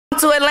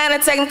to Atlanta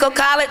Technical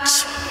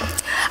College,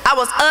 I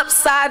was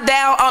upside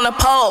down on a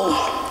pole.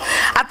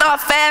 I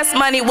thought fast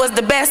money was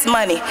the best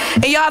money.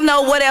 And y'all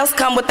know what else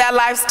come with that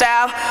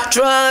lifestyle: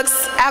 drugs,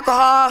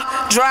 alcohol,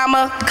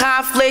 drama,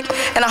 conflict,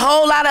 and a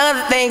whole lot of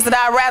other things that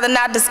I'd rather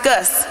not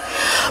discuss.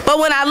 But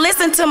when I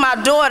listened to my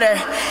daughter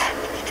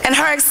and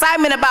her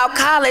excitement about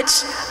college,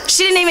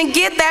 she didn't even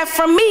get that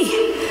from me.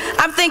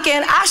 I'm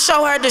thinking, I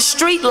show her the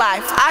street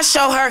life. I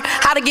show her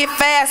how to get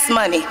fast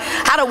money,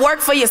 how to work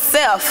for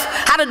yourself,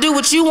 how to do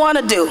what you want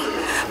to do.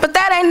 But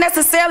that ain't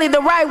necessarily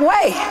the right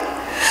way.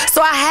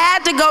 So I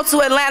had to go to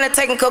Atlanta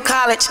Technical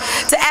College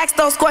to ask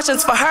those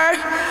questions for her,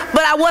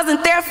 but I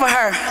wasn't there for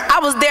her. I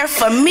was there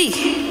for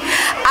me.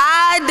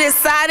 I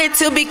decided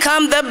to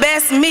become the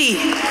best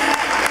me.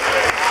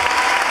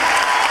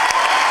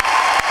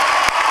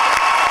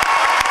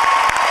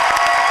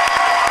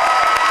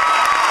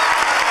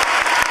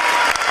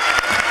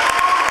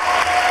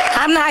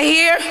 I'm not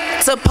here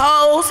to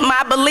pose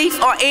my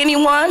belief on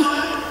anyone,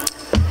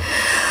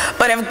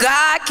 but if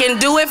God can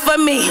do it for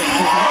me,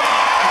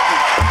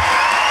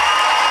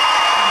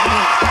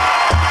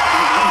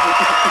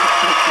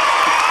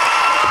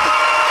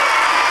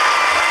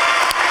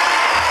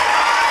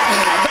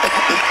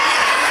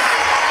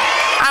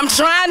 I'm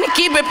trying to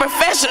keep it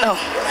professional,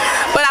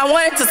 but I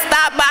wanted to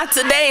stop by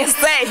today and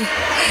say,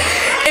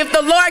 if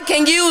the Lord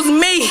can use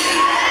me,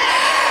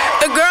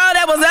 the girl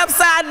that was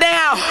upside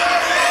down,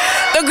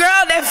 the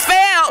girl that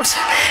failed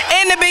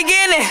in the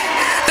beginning,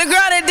 the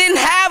girl that didn't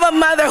have a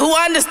mother who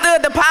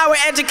understood the power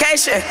of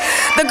education,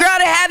 the girl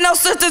that had no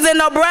sisters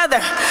and no brother,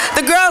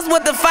 the girl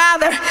with the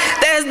father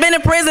that has been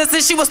in prison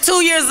since she was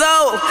 2 years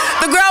old,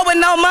 the girl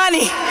with no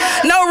money,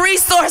 no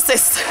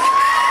resources,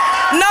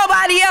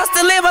 nobody else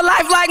to live a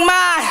life like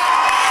mine.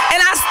 And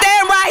I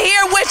stand right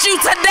here with you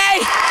today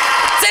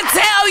to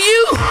tell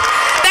you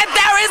that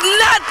there is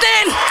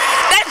nothing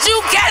that you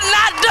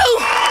cannot do.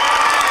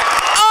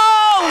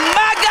 Oh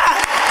my God.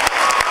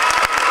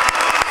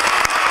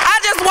 I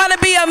just want to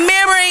be a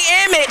mirroring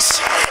image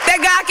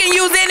that God can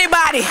use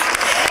anybody.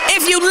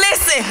 If you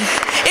listen,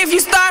 if you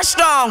start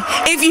strong,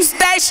 if you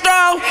stay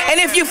strong,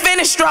 and if you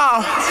finish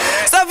strong.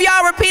 So if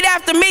y'all repeat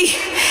after me,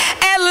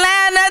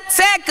 Atlanta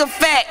Tech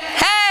Effect.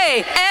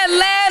 Hey,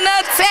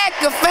 Atlanta Tech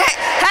Effect.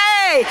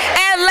 Hey,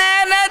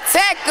 Atlanta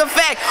Tech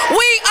Effect.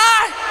 We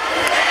are,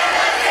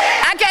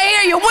 I can't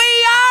hear you. We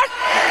are.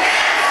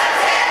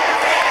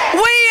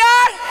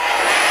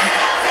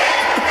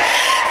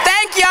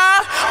 Thank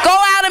y'all. Go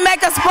out and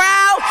make us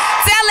proud.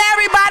 Tell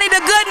everybody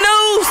the good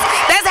news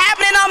that's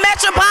happening on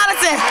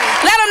Metropolitan.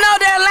 Let them know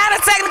that Atlanta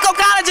Technical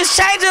College is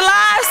changing lives.